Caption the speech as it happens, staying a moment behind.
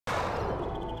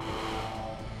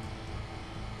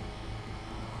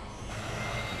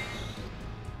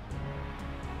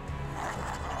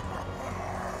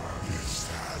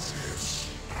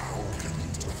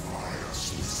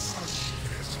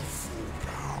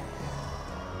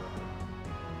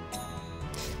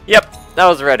Yep, that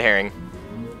was a red herring.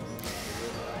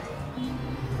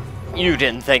 You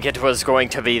didn't think it was going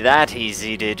to be that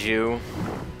easy, did you?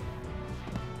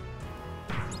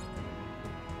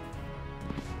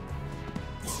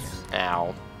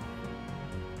 Ow.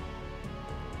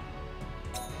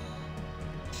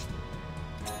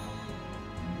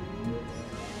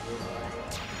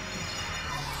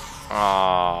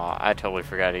 Aw, I totally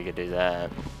forgot he could do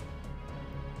that.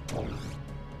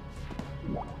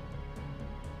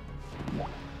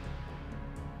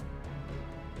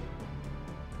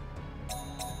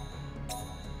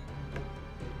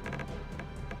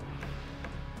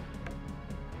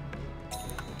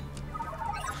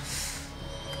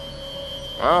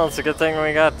 Well, it's a good thing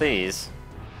we got these.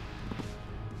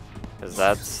 Because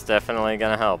that's definitely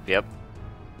gonna help, yep.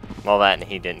 Well, that and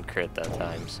he didn't crit that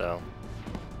time, so.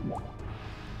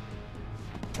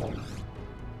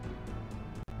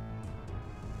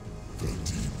 The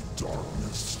deep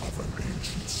darkness of an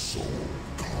ancient soul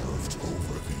carved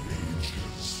over the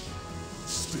ages.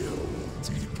 Still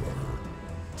deeper,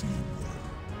 deeper.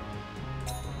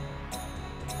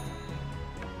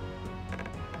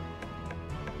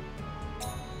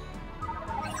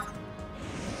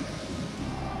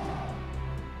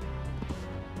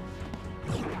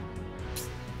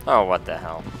 Oh, what the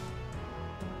hell.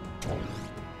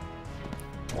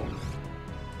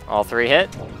 All three hit?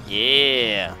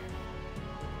 Yeah.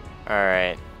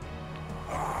 Alright.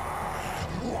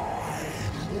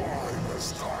 Why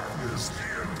must darkness be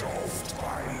engulfed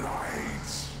by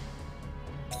light?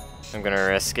 I'm gonna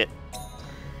risk it.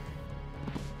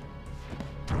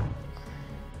 That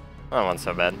wasn't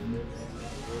so bad.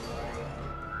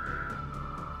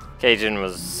 Cajun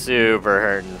was super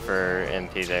hurting for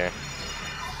MP there.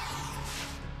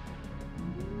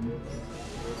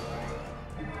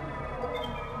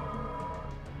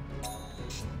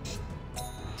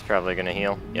 Probably gonna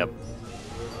heal. Yep.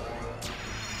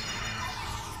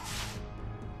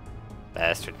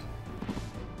 Bastard.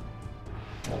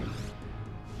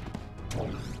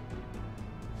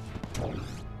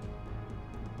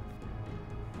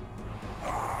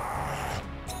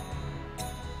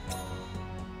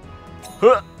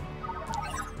 Huh.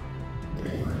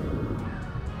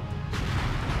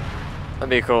 That'd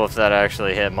be cool if that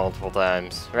actually hit multiple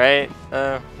times, right?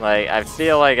 Like, I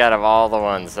feel like out of all the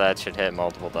ones, that should hit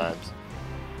multiple times.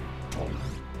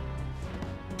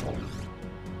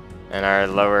 And our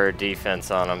lower defense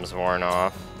on him's worn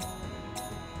off.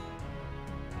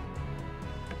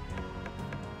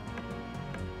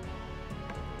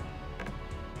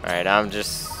 Alright, I'm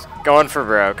just going for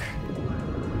broke.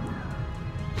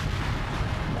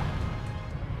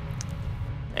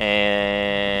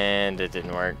 And it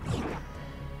didn't work.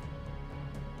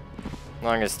 As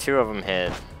long as two of them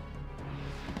hit.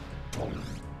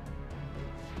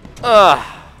 Ugh.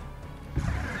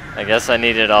 I guess I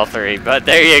needed all three, but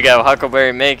there you go.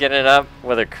 Huckleberry making it up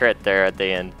with a crit there at the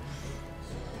end.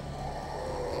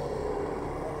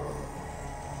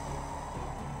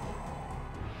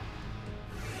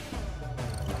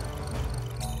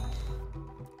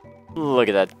 Look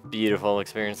at that beautiful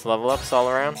experience level ups all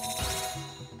around.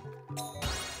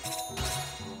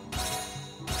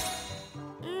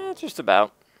 Just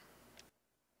about.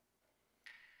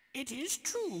 It is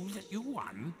true that you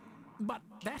won, but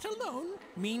that alone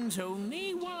means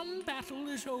only one battle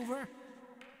is over.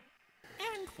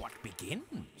 And what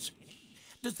begins?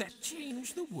 Does that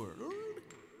change the world?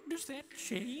 Does that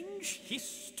change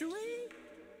history?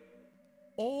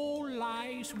 All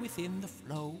lies within the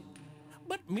flow,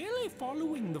 but merely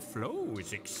following the flow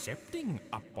is accepting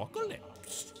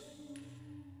apocalypse.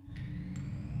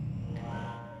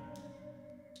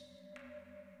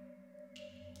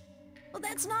 Well,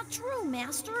 that's not true,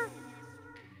 Master.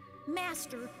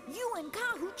 Master, you and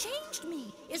Kahu changed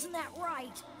me, isn't that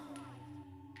right?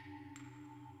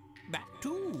 That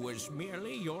too was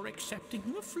merely your accepting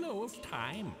the flow of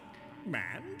time.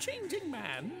 Man changing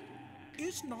man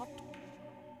is not.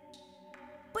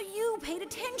 But you paid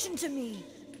attention to me.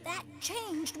 That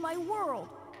changed my world.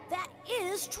 That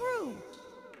is true.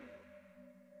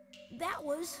 That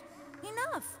was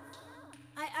enough.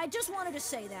 I just wanted to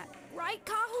say that. Right,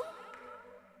 Kahu?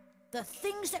 The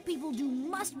things that people do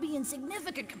must be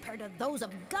insignificant compared to those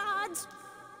of gods.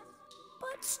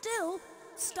 But still,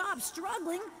 stop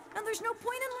struggling, and there's no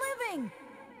point in living.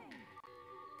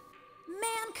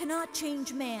 Man cannot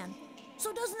change man.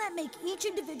 So doesn't that make each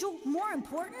individual more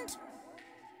important?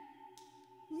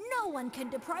 No one can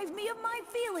deprive me of my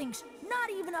feelings, not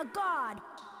even a god.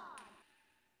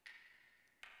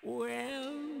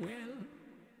 Well,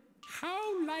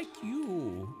 how like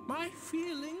you, my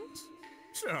feelings?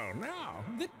 So now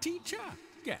the teacher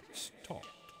gets taught.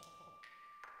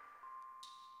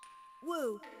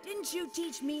 Woo, didn't you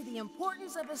teach me the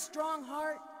importance of a strong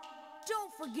heart?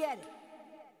 Don't forget it.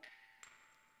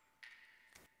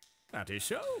 That is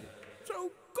so.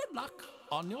 So good luck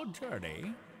on your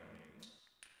journey.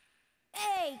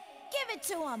 Hey, give it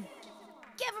to him.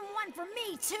 Give him one for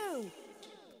me, too.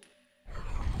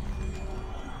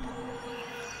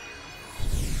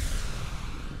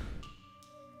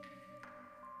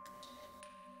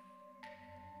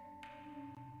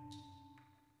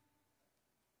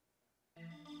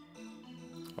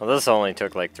 Well, this only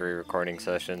took like 3 recording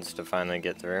sessions to finally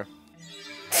get through.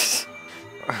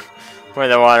 Where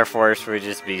the water force we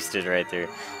just beasted right through.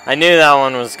 I knew that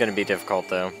one was going to be difficult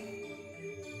though.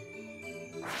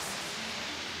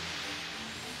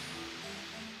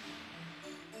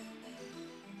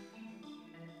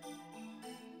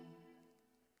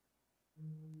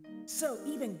 So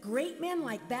even great men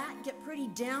like that get pretty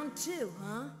down too,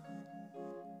 huh?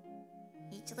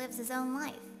 Each lives his own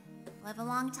life. Live a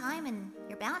long time and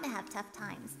you're bound to have tough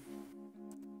times.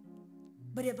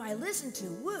 But if I listened to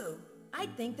Wu,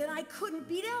 I'd think that I couldn't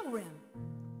beat Elrim.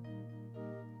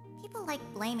 People like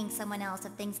blaming someone else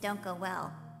if things don't go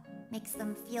well. Makes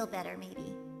them feel better,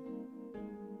 maybe.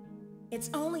 It's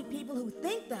only people who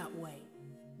think that way.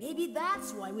 Maybe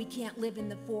that's why we can't live in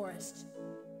the forest.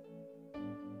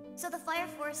 So the fire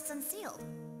forest's unsealed.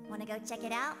 Wanna go check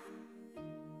it out?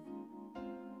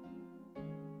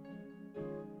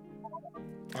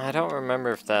 I don't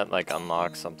remember if that like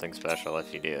unlocks something special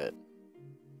if you do it.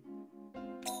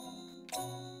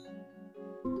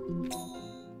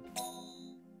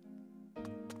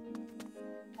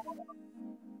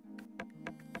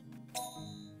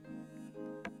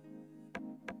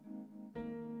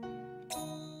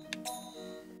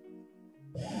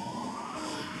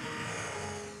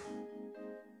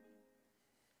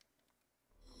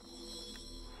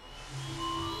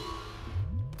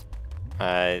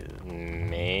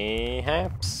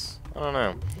 Mayhaps? I don't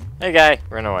know. Hey guy,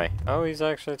 run away. Oh, he's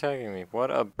actually attacking me. What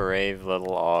a brave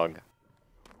little og.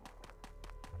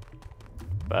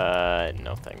 But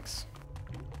no thanks.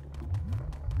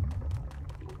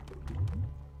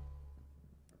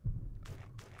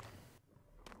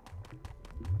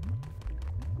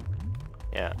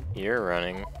 Yeah, you're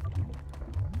running.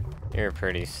 You're a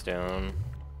pretty stone.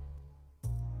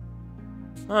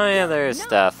 Oh yeah, there's No.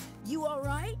 stuff. You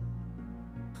alright?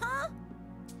 Huh?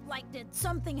 Like, did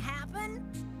something happen?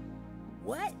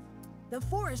 What? The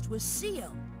forest was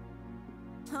sealed.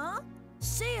 Huh?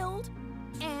 Sealed?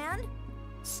 And?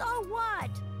 So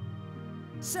what?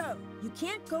 So, you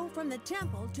can't go from the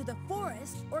temple to the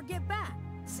forest or get back,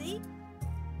 see?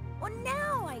 Well,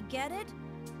 now I get it.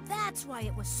 That's why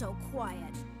it was so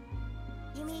quiet.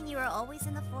 You mean you were always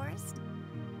in the forest?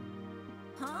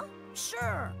 Huh?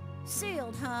 Sure.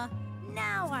 Sealed, huh?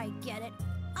 Now I get it.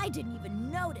 I didn't even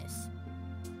notice.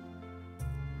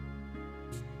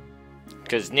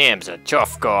 'Cause Nam's a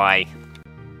tough guy.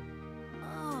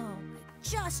 Oh, I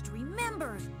just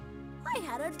remembered. I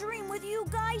had a dream with you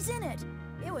guys in it.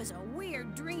 It was a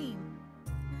weird dream.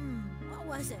 What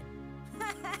was it?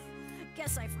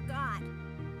 Guess I forgot.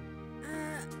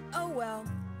 Oh well.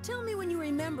 Tell me when you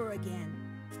remember again.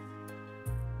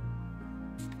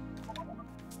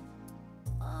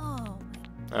 Oh,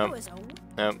 Oh. it was a...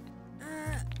 Nope.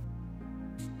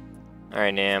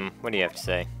 Alright, Nam, what do you have to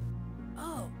say?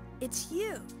 Oh, it's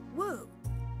you, Wu.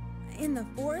 In the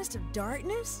forest of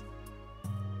darkness?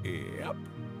 Yep,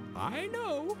 I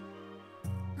know.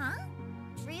 Huh?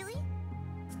 Really?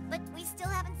 But we still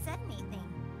haven't said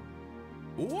anything.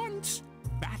 Once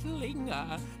battling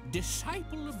a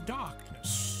disciple of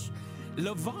darkness,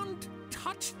 Levant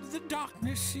touched the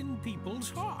darkness in people's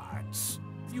hearts.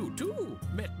 You too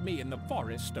met me in the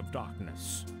forest of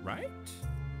darkness, right?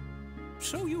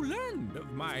 So you learned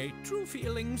of my true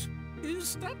feelings.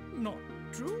 Is that not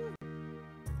true?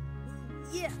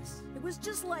 Yes, it was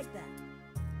just like that.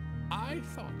 I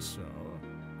thought so.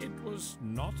 It was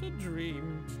not a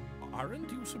dream.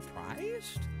 Aren't you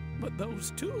surprised? But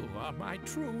those too are my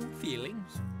true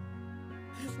feelings.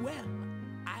 Well,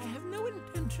 I have no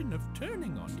intention of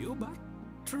turning on you, but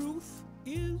truth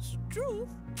is truth.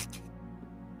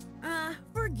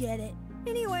 Forget it.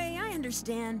 Anyway, I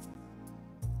understand.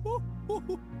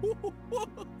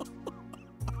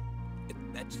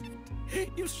 That's it.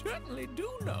 You certainly do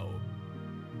know.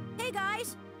 Hey,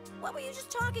 guys. What were you just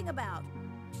talking about?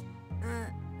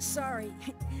 Sorry.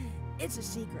 It's a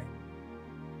secret.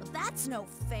 Well, that's no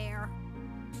fair.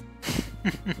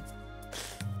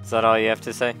 Is that all you have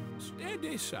to say?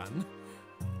 Steady, son.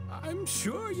 I'm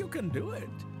sure you can do it.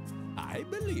 I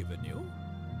believe in you.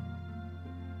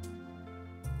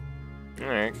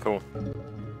 Alright, cool.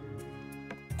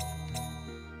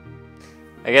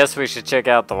 I guess we should check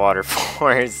out the water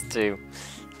forest too,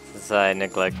 since I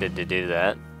neglected to do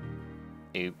that.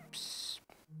 Oops.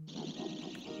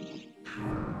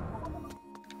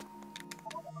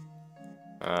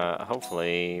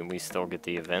 Hopefully we still get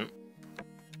the event.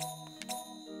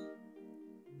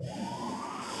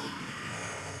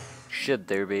 Should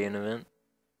there be an event?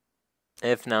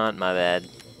 If not, my bad.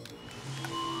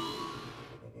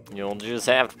 You'll just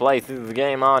have to play through the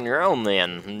game on your own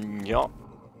then. Yup.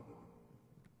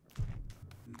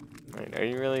 Wait, are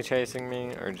you really chasing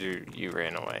me, or did you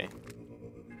ran away?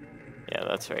 Yeah,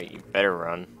 that's right. You better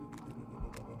run.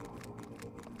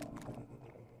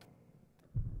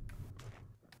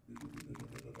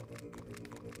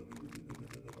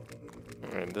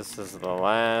 Alright, this is the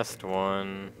last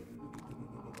one.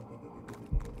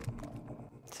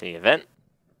 It's the event.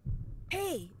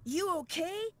 Hey, you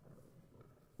okay?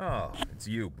 Oh, it's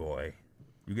you, boy.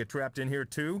 You get trapped in here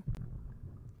too?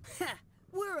 Ha!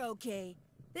 We're okay.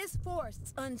 This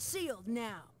forest's unsealed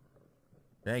now.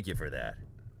 Thank you for that.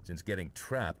 Since getting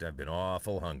trapped, I've been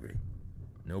awful hungry.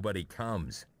 Nobody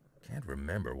comes. Can't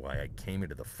remember why I came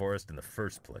into the forest in the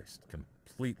first place.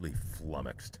 Completely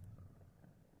flummoxed.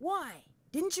 Why?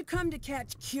 Didn't you come to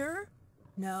catch Cure?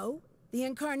 No? The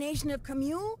incarnation of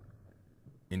Camule?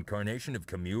 Incarnation of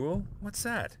Camule? What's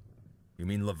that? You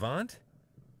mean Levant?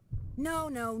 No,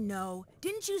 no, no.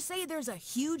 Didn't you say there's a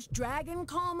huge dragon,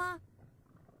 Kalma?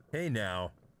 Hey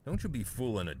now, don't you be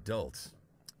fooling adults.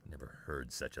 Never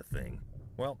heard such a thing.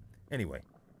 Well, anyway,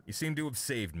 you seem to have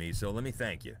saved me, so let me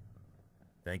thank you.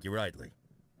 Thank you rightly.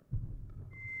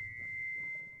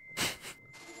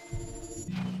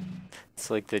 It's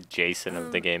like the Jason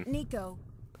of the game. Nico,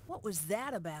 what was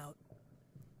that about?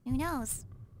 Who knows?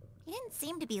 He didn't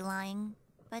seem to be lying,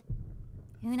 but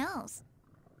who knows?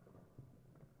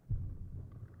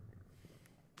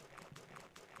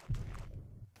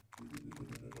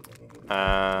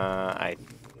 I'm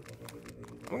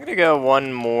gonna go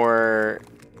one more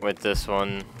with this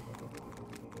one.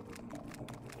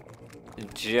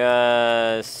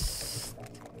 Just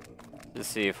to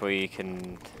see if we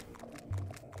can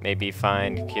maybe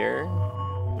find Cure,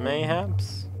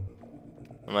 mayhaps?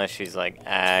 Unless she's like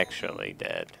actually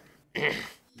dead. In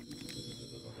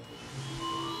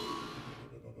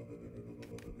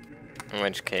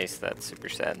which case, that's super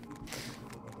sad.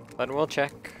 But we'll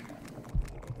check.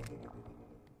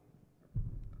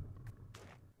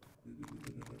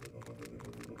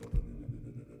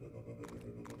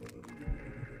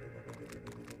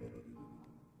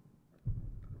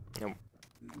 Nope.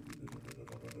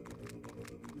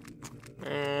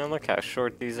 And look how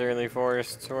short these early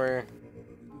forests were.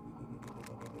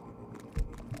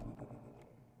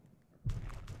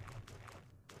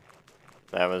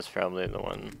 That was probably the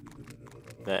one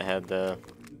that had the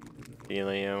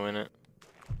Delio in it.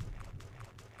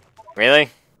 Really?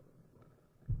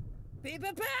 Be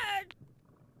prepared!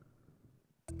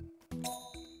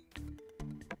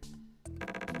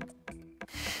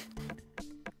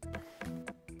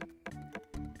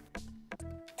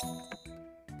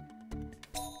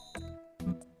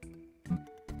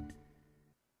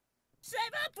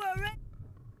 Save up for it!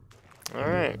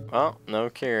 Alright, well, no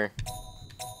Cure.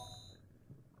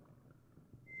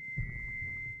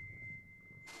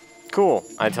 Cool.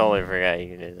 I totally forgot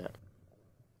you could do that.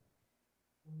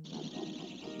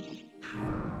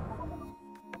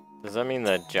 Does that mean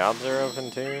the jobs are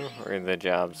open too, or the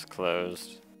jobs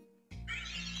closed?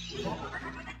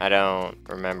 I don't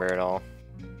remember at all.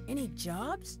 Any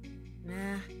jobs?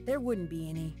 Nah, there wouldn't be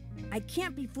any. I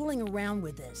can't be fooling around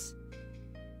with this.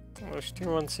 Well, there's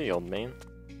 2 unsealed, man.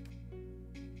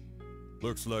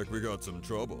 Looks like we got some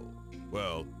trouble.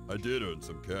 Well, I did earn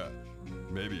some cash.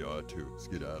 Maybe I ought to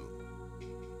skedaddle.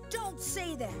 Don't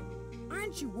say that!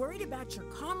 Aren't you worried about your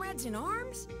comrades in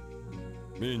arms?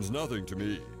 Means nothing to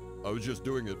me. I was just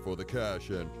doing it for the cash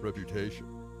and reputation.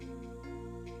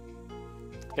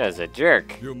 This guy's a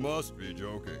jerk. You must be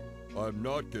joking. I'm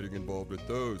not getting involved with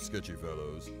those sketchy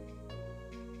fellows.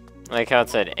 I like how it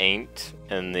said ain't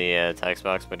in the text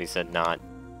box, but he said not.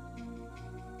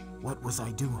 What was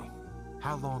I doing?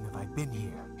 How long have I been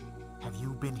here? Have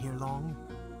you been here long?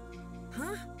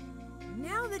 Huh?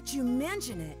 Now that you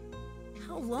mention it,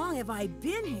 how long have I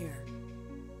been here?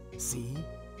 See?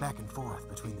 Back and forth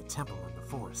between the temple and the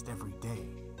forest every day.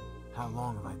 How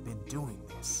long have I been doing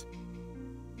this?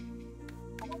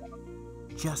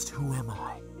 Just who am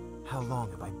I? How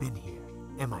long have I been here?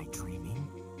 Am I dreaming?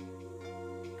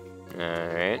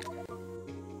 Alright.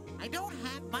 I don't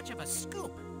have much of a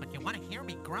scoop, but you want to hear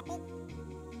me grumble?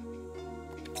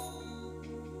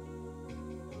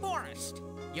 Forest,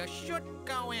 you shouldn't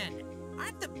go in.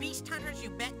 Aren't the beast hunters you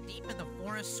met deep in the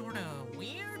forest sort of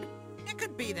weird? It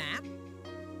could be that.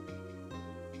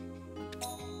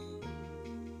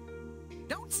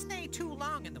 Don't stay too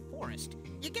long in the forest.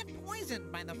 You get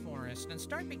poisoned by the forest and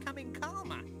start becoming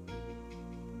calmer.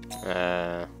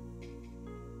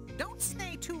 Don't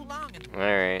stay too long in the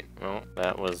Alright, well,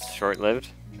 that was short-lived.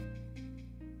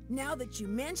 Now that you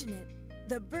mention it,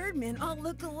 the birdmen all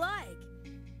look alike.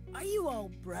 Are you all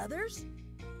brothers?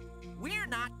 We're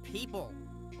not people.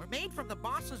 We're made from the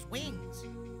boss's wings.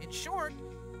 In short,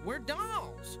 we're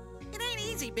dolls. It ain't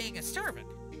easy being a servant.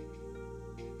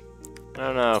 I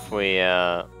don't know if we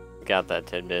got that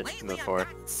tidbit Lately, before. I've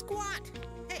gotten squat.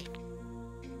 Hey.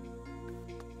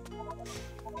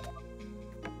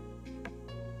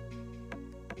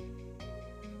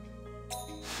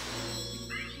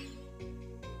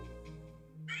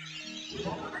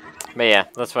 But yeah,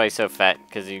 that's why he's so fat,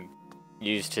 because he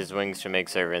used his wings to make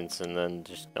servants and then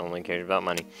just only cared about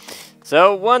money.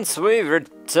 So once we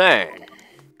return,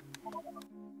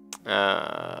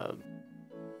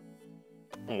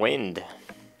 Wind.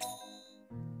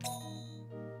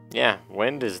 Yeah,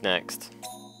 Wind is next.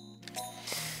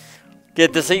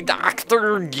 Get to see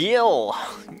Dr. Gill!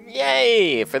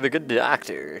 Yay! For the good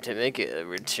doctor to make a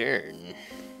return.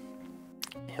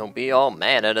 He'll be all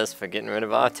mad at us for getting rid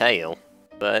of our tail,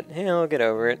 but he'll get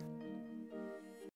over it.